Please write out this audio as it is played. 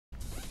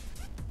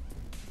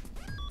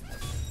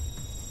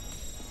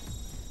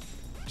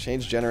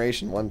Change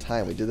generation one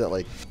time. We did that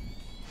like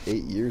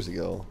 8 years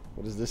ago.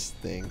 What is this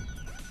thing?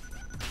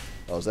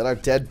 Oh, is that our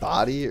dead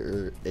body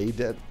or a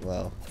dead?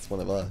 Well, it's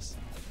one of us.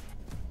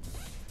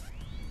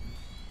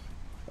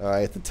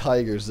 Alright, the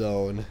tiger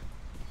zone.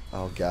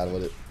 Oh god,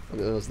 what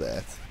was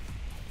that?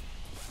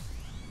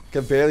 I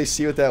could barely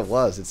see what that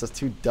was. It's just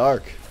too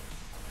dark.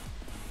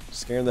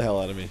 Scaring the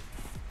hell out of me.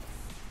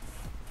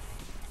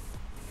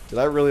 Did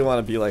I really want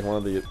to be like one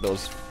of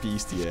those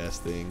beastie ass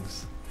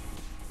things?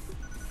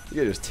 You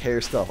gotta just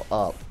tear stuff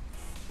up.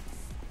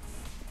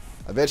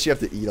 I bet you have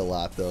to eat a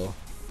lot though.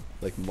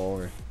 Like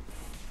more.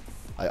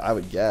 I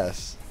would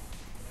guess.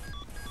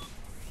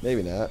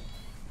 Maybe not.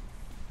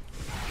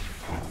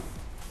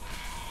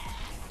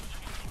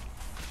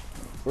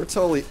 We're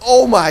totally...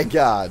 Oh my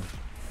god!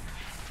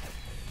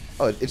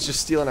 Oh, it's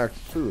just stealing our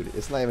food.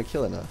 It's not even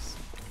killing us.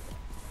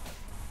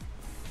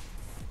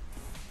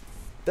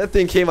 That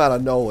thing came out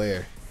of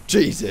nowhere.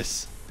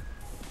 Jesus.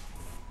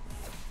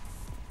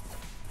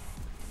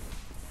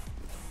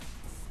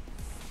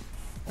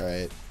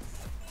 Alright.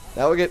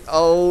 Now we get...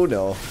 Oh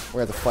no.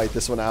 We're gonna have to fight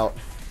this one out.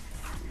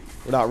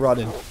 We're not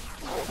running.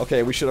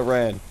 Okay, we should have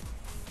ran.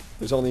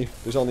 There's only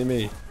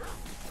me.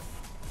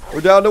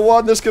 We're down to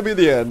 1. This could be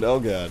the end. Oh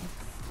god.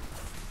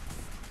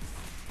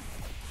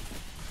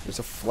 There's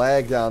a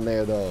flag down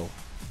there though.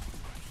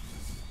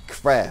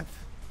 Crap.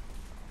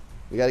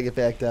 We gotta get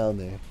back down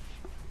there.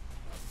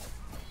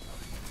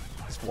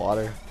 It's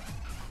water.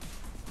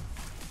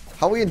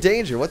 How are we in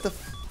danger? What the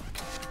f...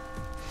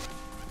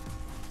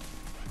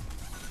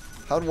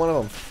 How'd one of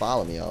them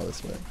follow me all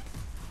this way?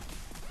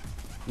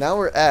 Now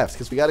we're effed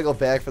because we gotta go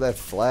back for that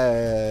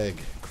flag.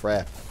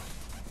 Crap.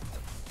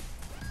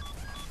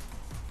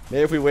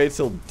 Maybe if we wait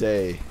till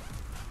day.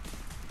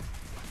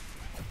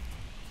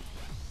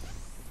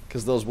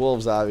 Because those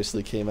wolves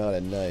obviously came out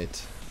at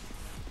night.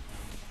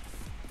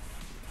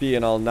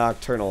 Being all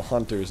nocturnal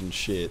hunters and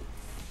shit.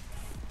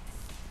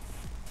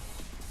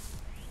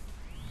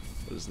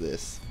 What is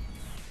this?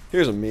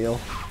 Here's a meal.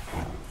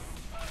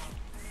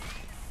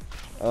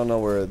 I don't know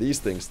where these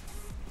things...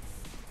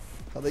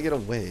 How'd they get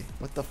away?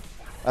 What the...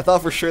 I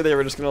thought for sure they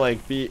were just gonna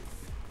like be...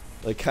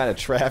 like kind of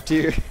trapped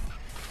here.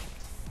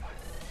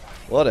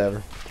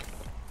 Whatever.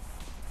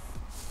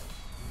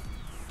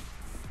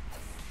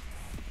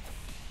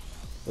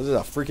 Was it a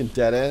freaking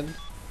dead end?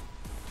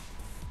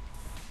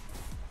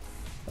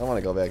 I want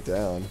to go back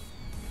down.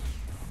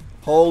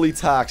 Holy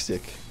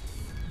toxic.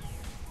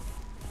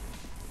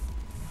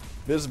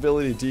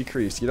 Visibility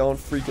decreased. You don't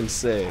freaking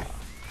say.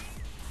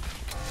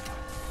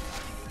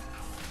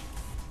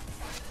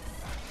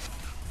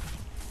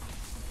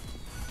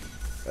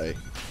 Hey,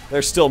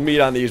 there's still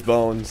meat on these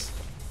bones.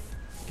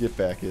 Get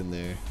back in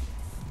there.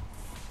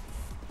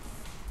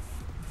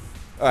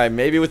 Alright,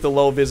 maybe with the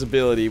low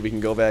visibility we can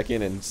go back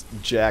in and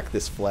jack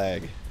this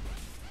flag.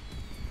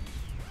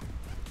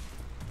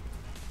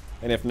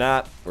 And if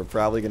not, we're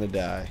probably gonna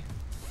die.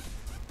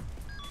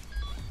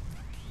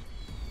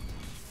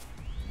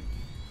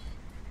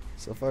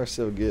 So far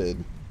so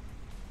good.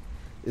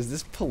 Is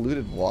this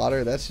polluted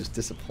water? That's just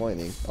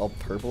disappointing. All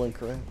purple and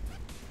crap.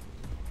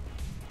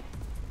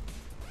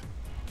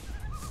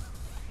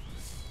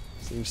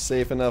 Seems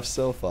safe enough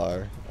so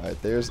far.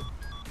 Alright, there's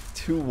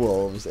 2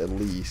 wolves at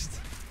least.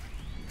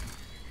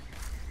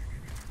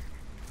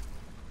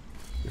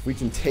 If we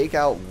can take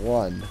out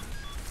one.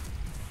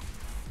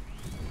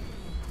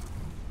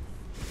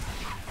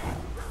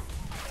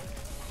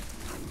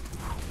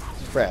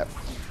 Crap.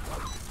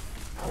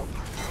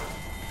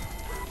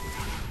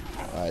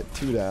 Alright,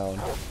 2 down.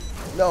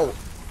 No!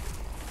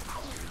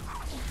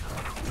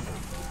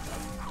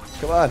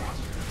 Come on!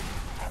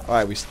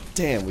 Alright,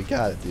 damn, we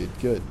got it, dude.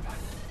 Good.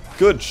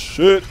 Good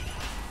shit!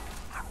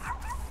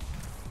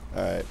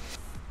 Alright.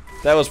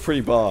 That was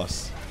pretty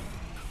boss.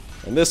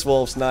 And this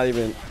wolf's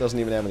doesn't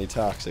even have any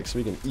toxic, so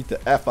we can eat the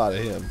F out of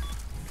him.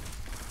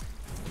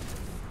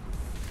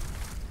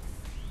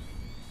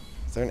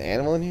 Is there an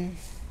animal in here?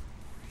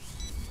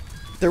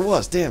 There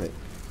was, damn it.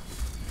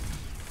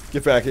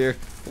 Get back here.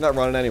 You're not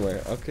running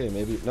anywhere. Okay,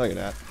 maybe. No, you're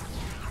not.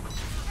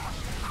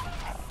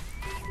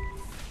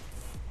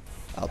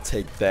 I'll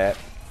take that.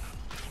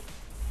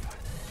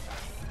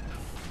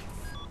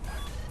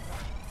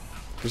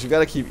 Because we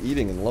gotta keep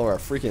eating and lower our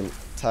freaking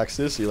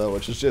toxicity level,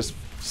 which is just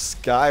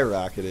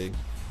skyrocketing.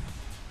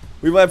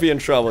 We might be in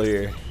trouble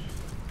here.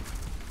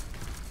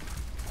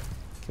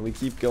 Can we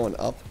keep going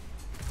up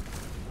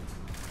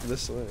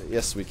this way?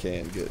 Yes, we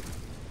can. Good.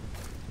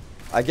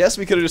 I guess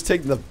we could have just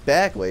taken the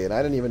back way, and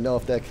I didn't even know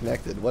if that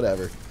connected.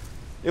 Whatever.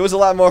 It was a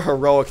lot more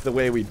heroic the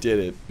way we did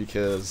it,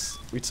 because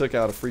we took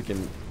out a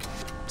freaking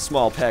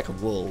small pack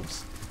of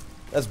wolves.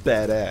 That's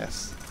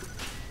badass.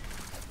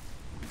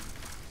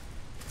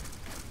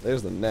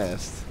 There's the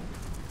nest.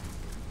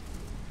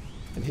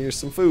 And here's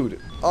some food.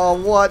 Oh,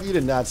 what? You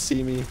did not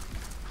see me.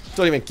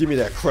 Don't even give me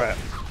that crap.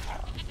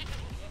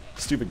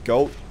 Stupid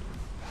goat.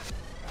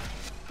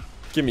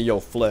 Give me your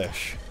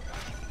flesh.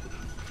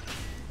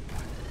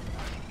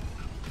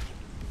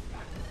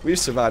 We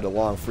survived a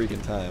long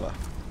freaking time.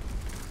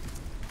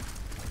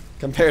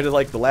 Compared to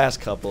like the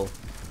last couple.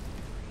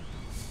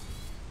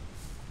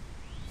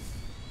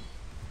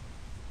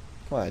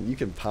 Come on, you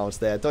can pounce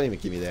that. Don't even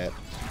give me that.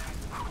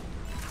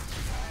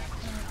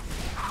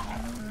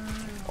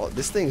 Oh,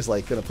 this thing's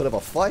like gonna put up a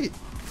fight.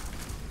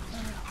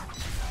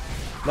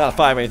 Not if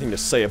I have anything to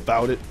say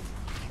about it.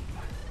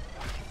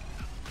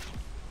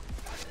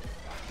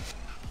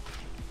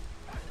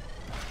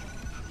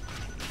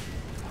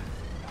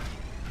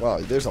 Wow,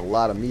 there's a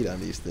lot of meat on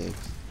these things.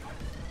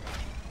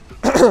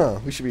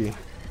 We should be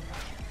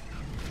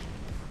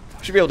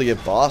able to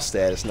get boss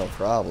status, no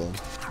problem.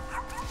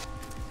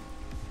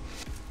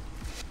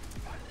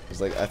 It's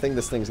like I think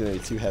this thing's gonna be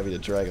too heavy to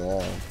drag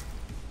along.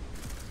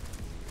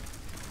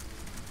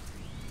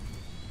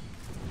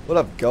 What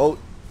up, goat?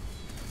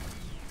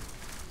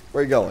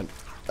 Where you going?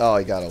 Oh,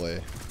 he got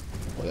away.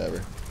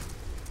 Whatever.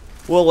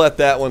 We'll let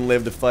that one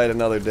live to fight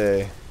another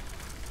day.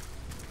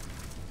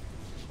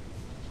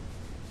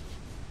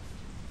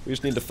 We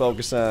just need to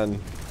focus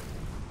on...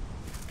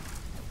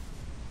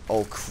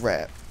 Oh,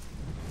 crap.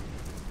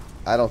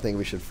 I don't think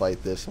we should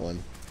fight this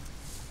one.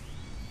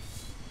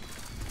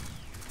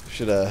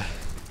 Should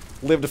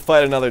live to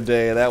fight another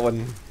day. That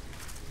one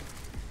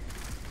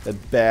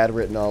had bad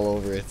written all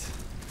over it.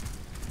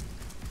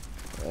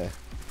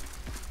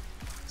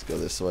 Let's go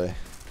this way.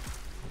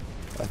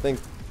 I think...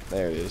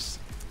 There it is.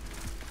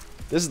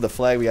 This is the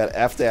flag we got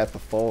F'd at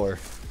before.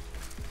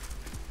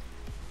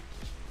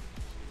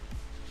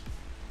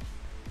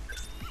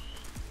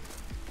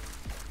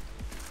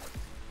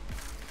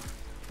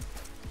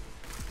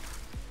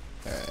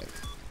 Alright.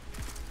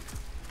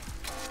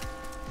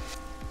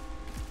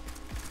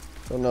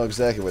 Don't know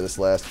exactly where this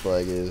last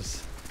flag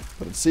is,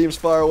 but it seems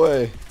far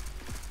away.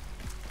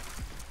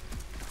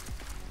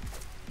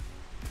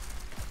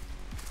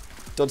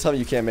 Don't tell me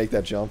you can't make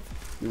that jump.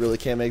 You really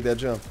can't make that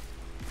jump.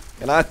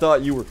 And I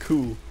thought you were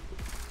cool.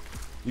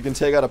 You can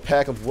take out a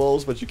pack of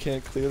wolves, but you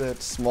can't clear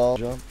that small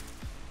jump.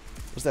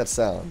 What's that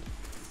sound?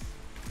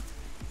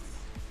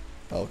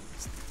 Oh.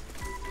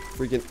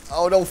 Freaking...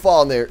 Oh, don't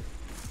fall in there.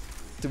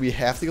 Do we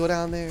have to go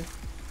down there?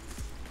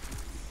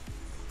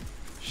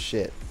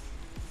 Shit.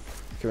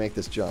 Can make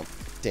this jump.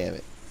 Damn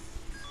it.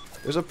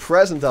 There's a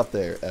present up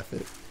there. F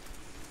it.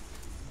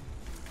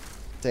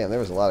 Damn, there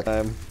was a lot of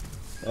time.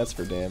 That's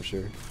for damn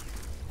sure.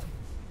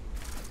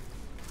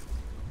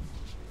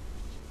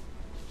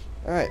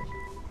 Alright.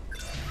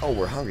 Oh,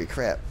 we're hungry.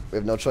 Crap. We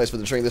have no choice but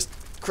to drink this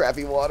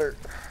crappy water.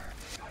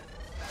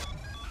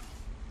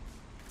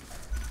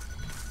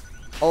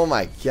 Oh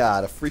my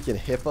god, a freaking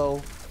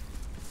hippo.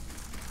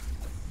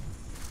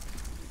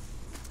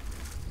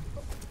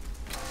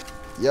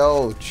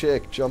 Yo,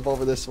 chick, jump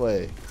over this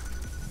way.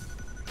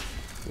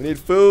 We need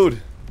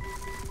food.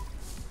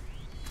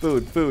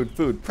 Food, food,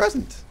 food.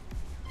 Present.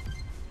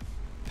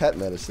 Pet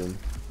medicine.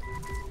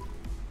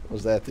 What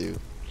does that do?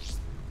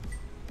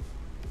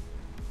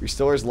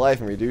 Restores life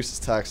and reduces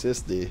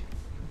toxicity.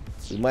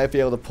 We might be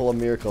able to pull a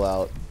miracle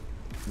out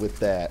with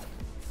that.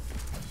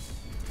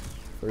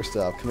 First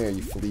up, come here,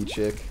 you flea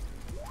chick.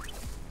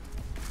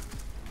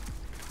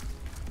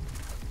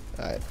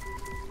 Alright.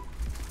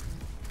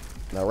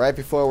 Now, right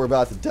before we're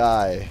about to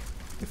die,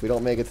 if we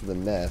don't make it to the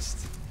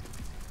nest...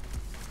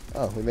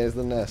 Oh, we made it to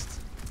the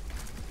nest.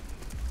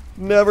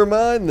 Never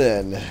mind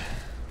then.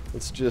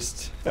 Let's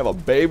just have a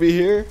baby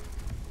here.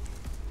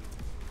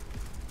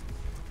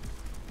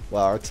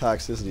 Wow, our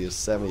toxicity is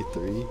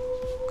 73.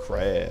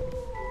 Crab.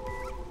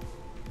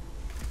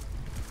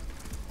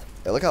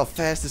 Hey, look how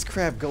fast this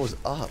crab goes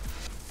up.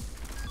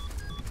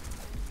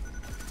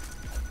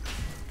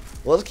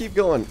 Well, let's keep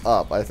going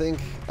up. I think...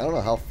 I don't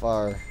know how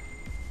far...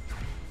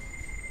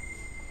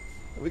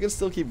 We can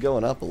still keep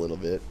going up a little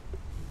bit.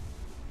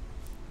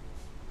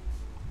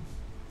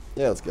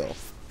 Yeah, let's go.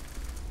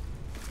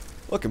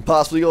 What can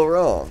possibly go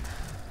wrong?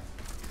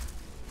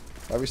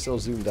 Why are we still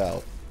zoomed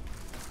out?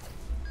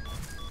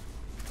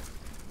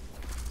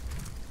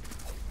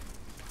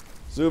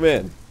 Zoom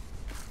in.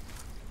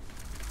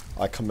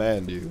 I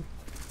command you.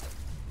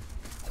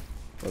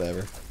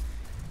 Whatever.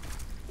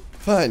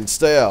 Fine,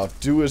 stay out.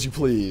 Do as you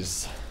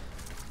please.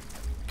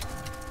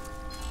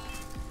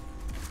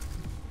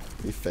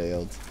 We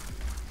failed.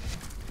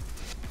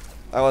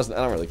 I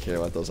don't really care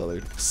about those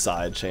other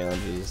side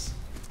challenges.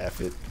 F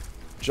it.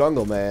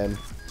 Jungle man.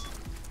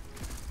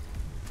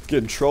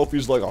 Getting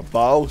trophies like a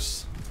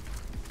boss.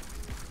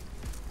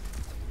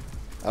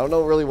 I don't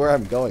know really where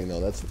I'm going though,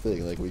 that's the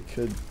thing. Like we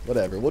could,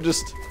 whatever. We'll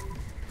just...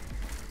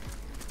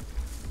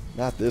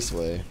 Not this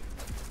way.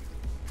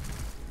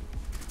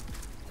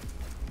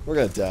 We're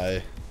gonna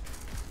die.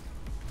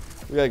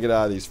 We gotta get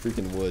out of these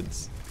freaking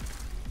woods.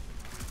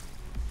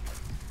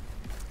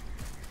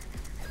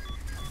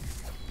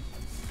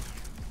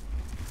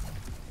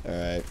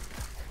 Alright.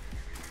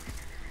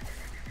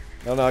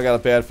 Oh no, I got a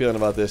bad feeling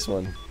about this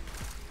one.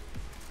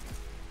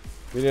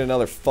 We need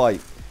another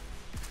fight.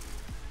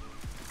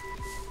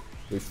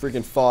 We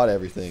freaking fought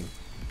everything.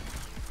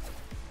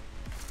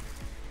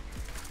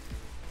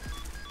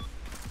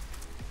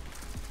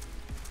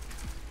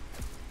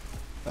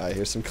 Alright,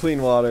 here's some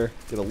clean water.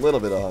 Get a little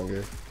bit of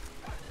hunger.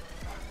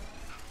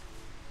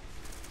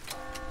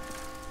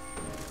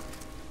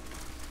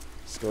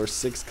 Score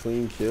 6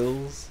 clean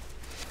kills.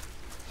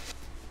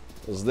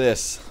 What's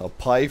this? A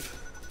pipe?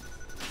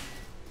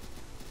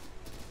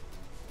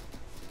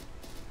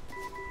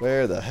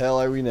 Where the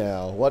hell are we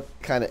now? What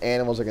kind of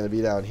animals are going to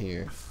be down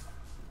here?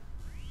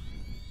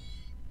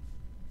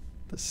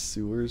 The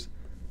sewers?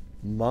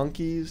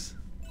 Monkeys?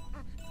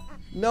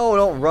 No,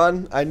 don't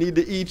run. I need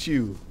to eat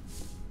you.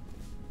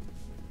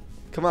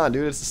 Come on,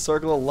 dude. It's the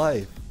circle of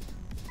life.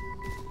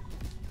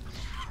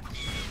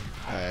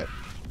 Alright.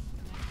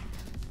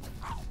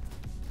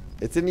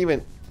 It didn't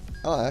even...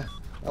 Oh,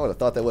 I would have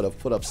thought that would have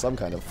put up some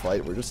kind of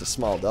fight. We're just a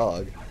small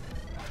dog.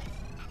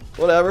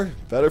 Whatever.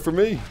 Better for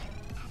me.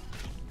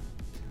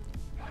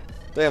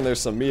 Damn, there's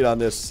some meat on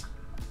this.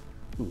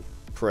 Ooh,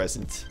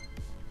 present.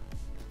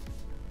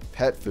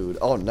 Pet food.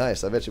 Oh,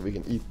 nice. I bet you we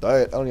can eat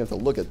that. I don't even have to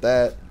look at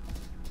that.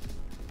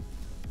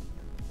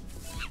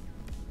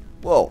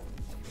 Whoa.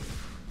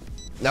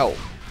 No.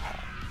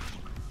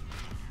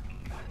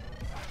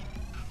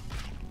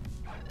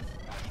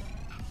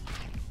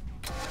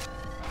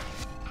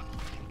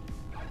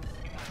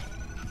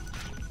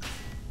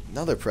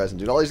 Another present,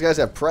 dude. All these guys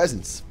have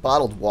presents.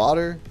 Bottled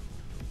water.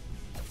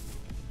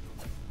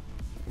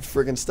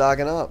 Friggin'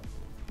 stocking up.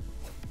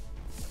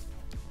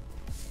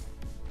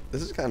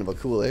 This is kind of a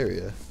cool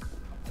area.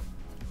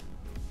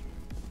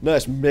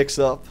 Nice mix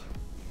up.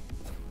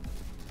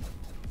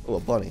 Oh, a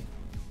bunny.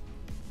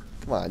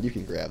 Come on, you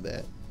can grab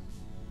that.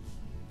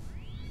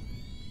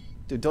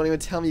 Dude, don't even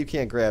tell me you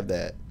can't grab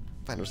that.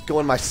 Fine, I'm just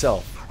going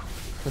myself.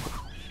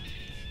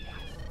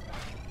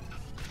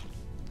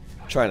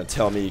 Trying to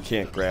tell me you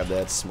can't grab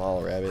that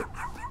small rabbit.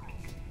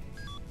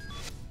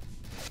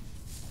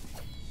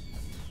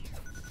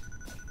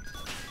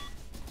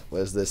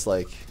 What is this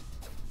like?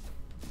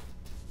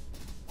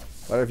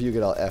 Why did you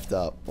get all effed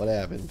up? What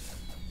happened?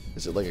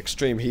 Is it like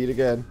extreme heat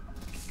again?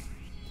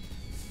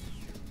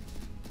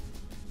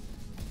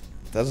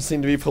 Doesn't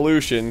seem to be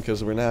pollution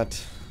because we're not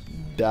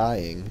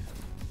dying.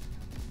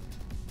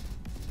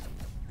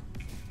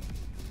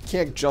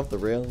 Can't jump the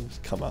railings?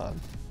 Come on.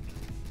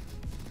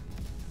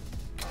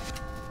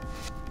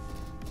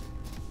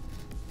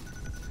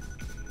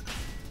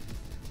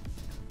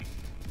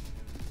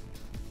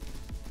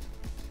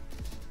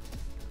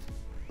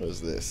 What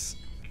is this?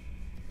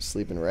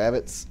 Sleeping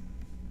rabbits?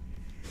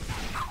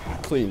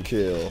 Clean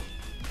kill.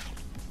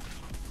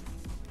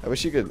 I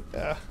wish you could...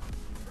 I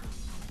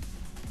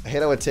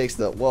hate how it takes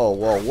the... Whoa,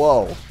 whoa,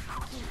 whoa.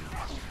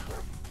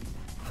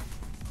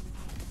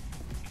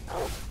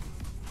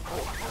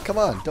 Come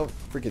on, don't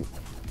freaking...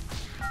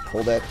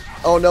 Hold that.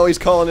 Oh no, he's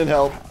calling in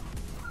help.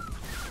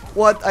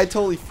 What? I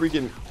totally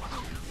freaking...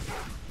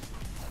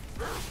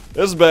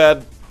 This is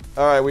bad.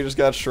 Alright, we just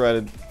got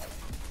shredded.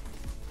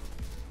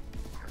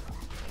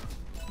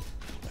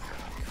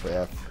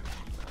 Crap.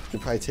 We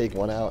could probably take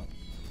one out.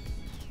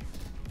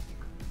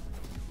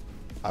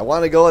 I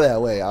want to go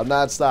that way. I'm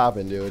not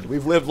stopping, dude.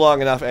 We've lived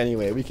long enough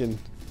anyway. We can...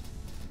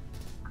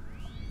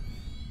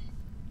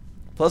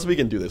 Plus, we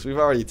can do this. We've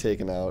already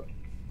taken out...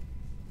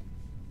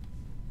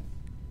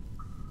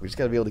 We just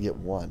gotta be able to get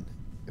one.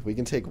 If we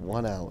can take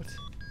one out...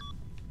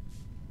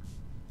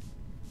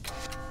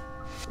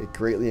 It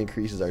greatly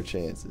increases our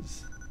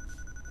chances.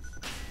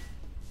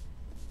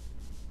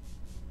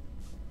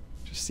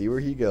 Just see where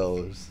he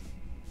goes.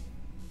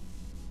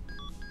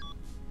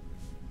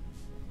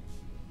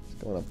 He's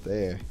going up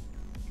there.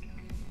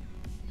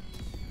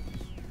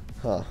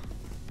 Huh.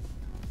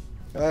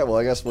 Alright, well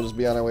I guess we'll just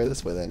be on our way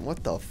this way then.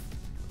 What the f...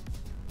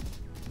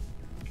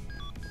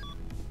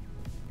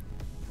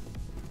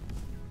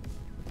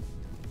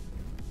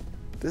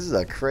 This is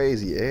a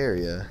crazy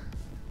area.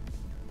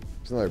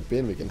 There's another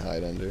bin we can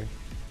hide under.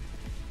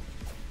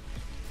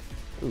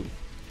 Ooh.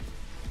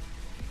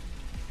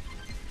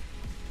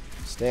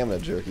 Stamina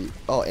jerky.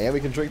 Oh, and we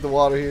can drink the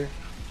water here?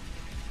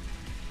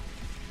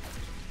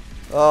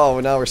 Oh,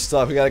 now we're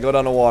stuck. We gotta go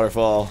down a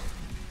waterfall.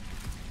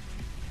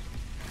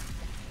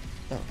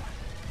 Oh.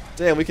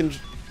 Damn, we can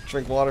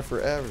drink water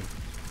forever.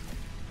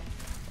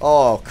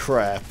 Oh,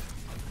 crap.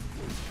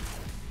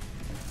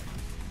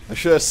 I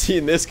should have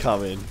seen this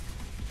coming.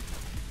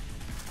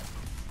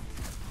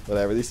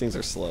 Whatever, these things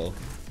are slow.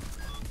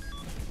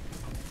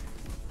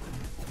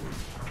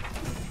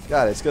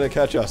 God, it's gonna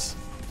catch us.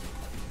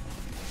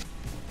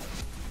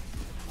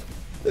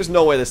 There's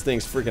no way this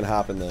thing's freaking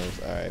hopping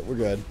those. Alright, we're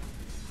good.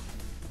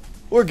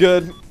 We're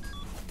good.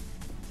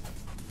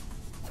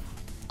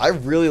 I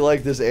really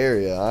like this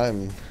area.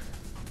 I'm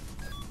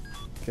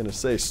gonna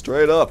say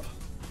straight up.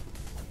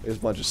 There's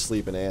a bunch of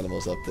sleeping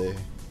animals up there.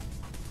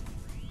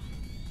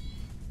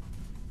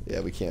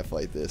 Yeah, we can't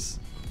fight this.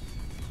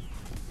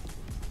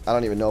 I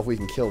don't even know if we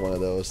can kill one of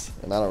those,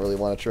 and I don't really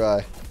want to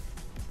try.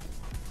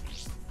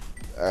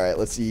 Alright,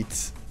 let's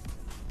eat.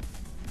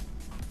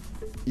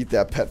 Eat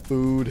that pet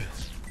food.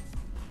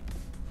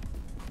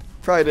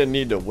 Probably didn't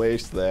need to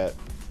waste that.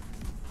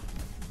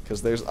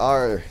 Because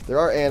there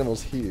are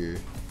animals here.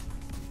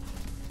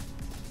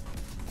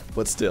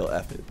 But still,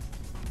 F it.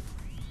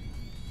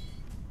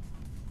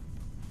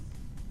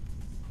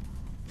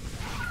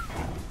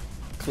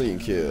 Clean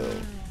kill.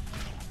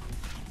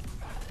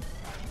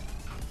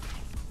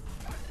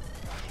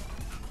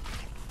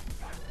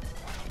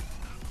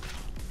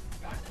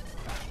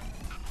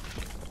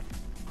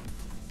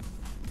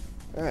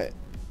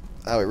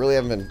 Oh, we really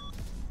haven't been...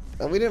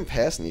 Oh, we didn't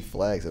pass any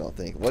flags, I don't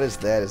think. What is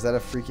that? Is that a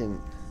freaking...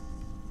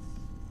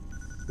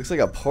 Looks like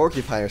a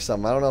porcupine or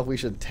something. I don't know if we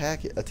should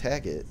attack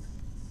it.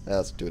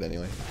 Let's do it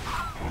anyway.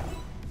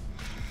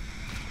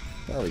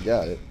 Oh, we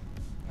got it.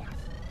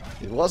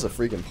 It was a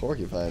freaking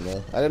porcupine,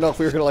 though. I didn't know if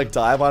we were gonna, like,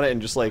 dive on it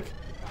and just, like,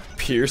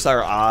 pierce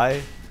our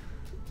eye.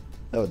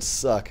 That would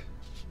suck.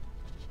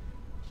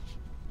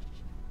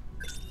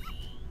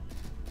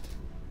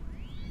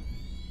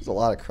 There's a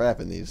lot of crap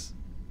in these.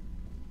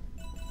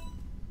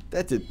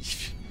 That did...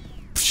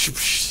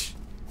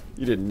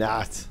 You did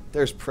not.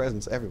 There's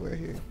presents everywhere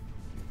here.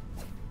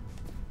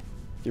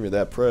 Give me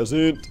that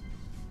present.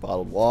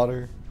 Bottled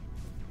water.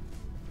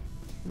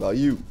 What about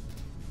you?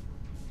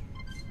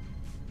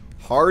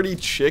 Hearty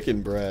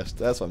chicken breast.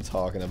 That's what I'm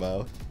talking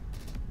about.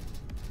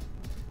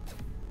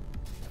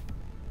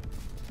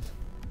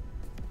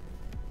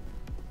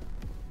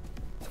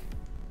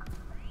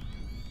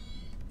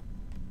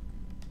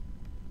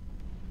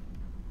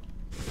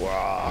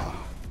 Wow.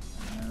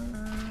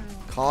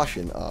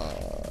 Caution.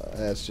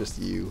 That's just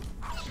you.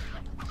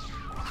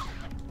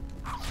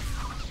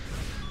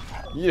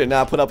 You did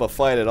not put up a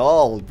fight at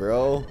all,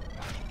 bro.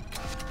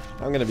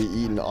 I'm gonna be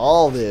eating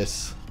all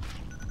this.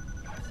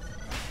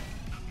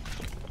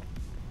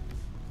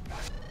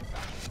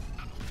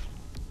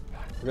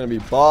 We're gonna be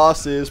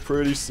bosses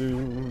pretty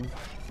soon.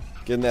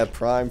 Getting that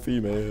prime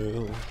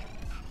female.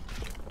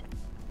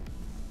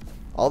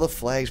 All the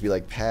flags be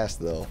like passed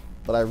though.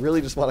 But I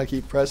really just want to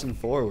keep pressing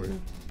forward.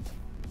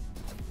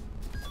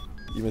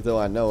 Even though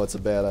I know it's a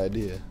bad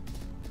idea.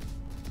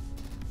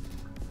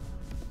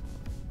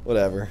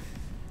 Whatever.